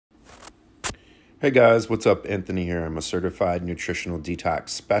Hey guys, what's up? Anthony here. I'm a certified nutritional detox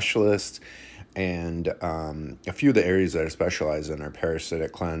specialist, and a few of the areas that I specialize in are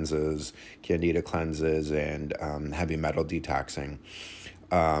parasitic cleanses, candida cleanses, and heavy metal detoxing.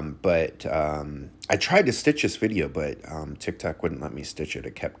 But I tried to stitch this video, but TikTok wouldn't let me stitch it.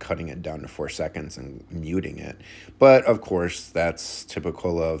 It kept cutting it down to 4 seconds and muting it. But of course, that's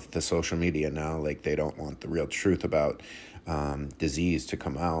typical of the social media now. Like, they don't want the real truth about disease to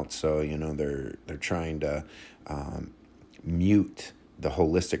come out. So, they're trying to mute the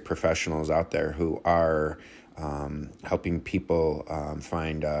holistic professionals out there who are helping people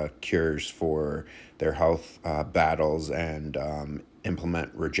find cures for their health battles and implement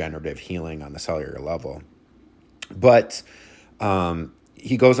regenerative healing on the cellular level. But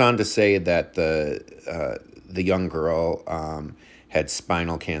he goes on to say that the young girl had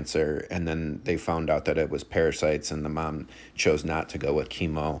spinal cancer, and then they found out that it was parasites, and the mom chose not to go with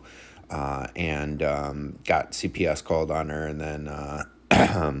chemo, and got CPS called on her, and then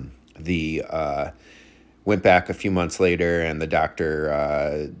the went back a few months later, and the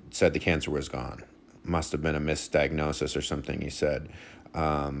doctor said the cancer was gone. Must have been a misdiagnosis or something, he said.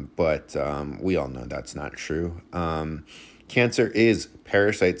 But we all know that's not true. Cancer is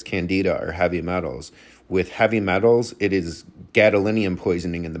parasites, candida, or heavy metals. With heavy metals, it is gadolinium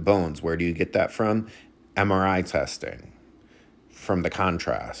poisoning in the bones. Where do you get that from? MRI testing, from the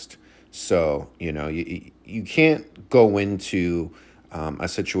contrast. So, you can't go into a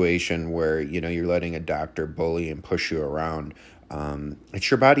situation where, you're letting a doctor bully and push you around. It's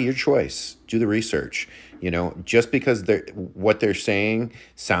your body, your choice. Do the research. Just because what they're saying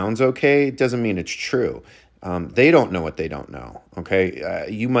sounds okay doesn't mean it's true. They don't know what they don't know, okay?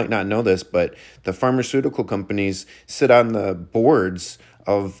 You might not know this, but the pharmaceutical companies sit on the boards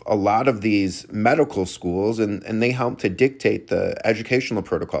of a lot of these medical schools, and they help to dictate the educational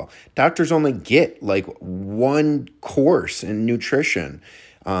protocol. Doctors only get like one course in nutrition.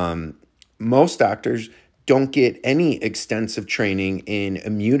 Most doctors don't get any extensive training in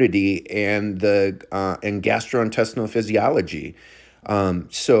immunity and and gastrointestinal physiology.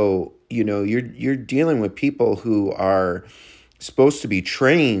 So you're dealing with people who are supposed to be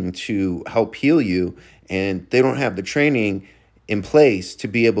trained to help heal you, and they don't have the training in place to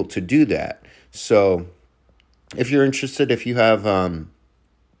be able to do that. So if you're interested, if you have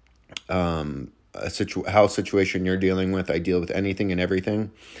health situation you're dealing with, I deal with anything and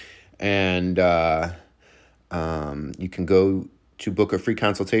everything. And you can go to book a free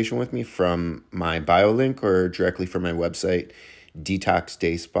consultation with me from my bio link or directly from my website,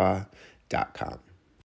 detoxdayspa.com.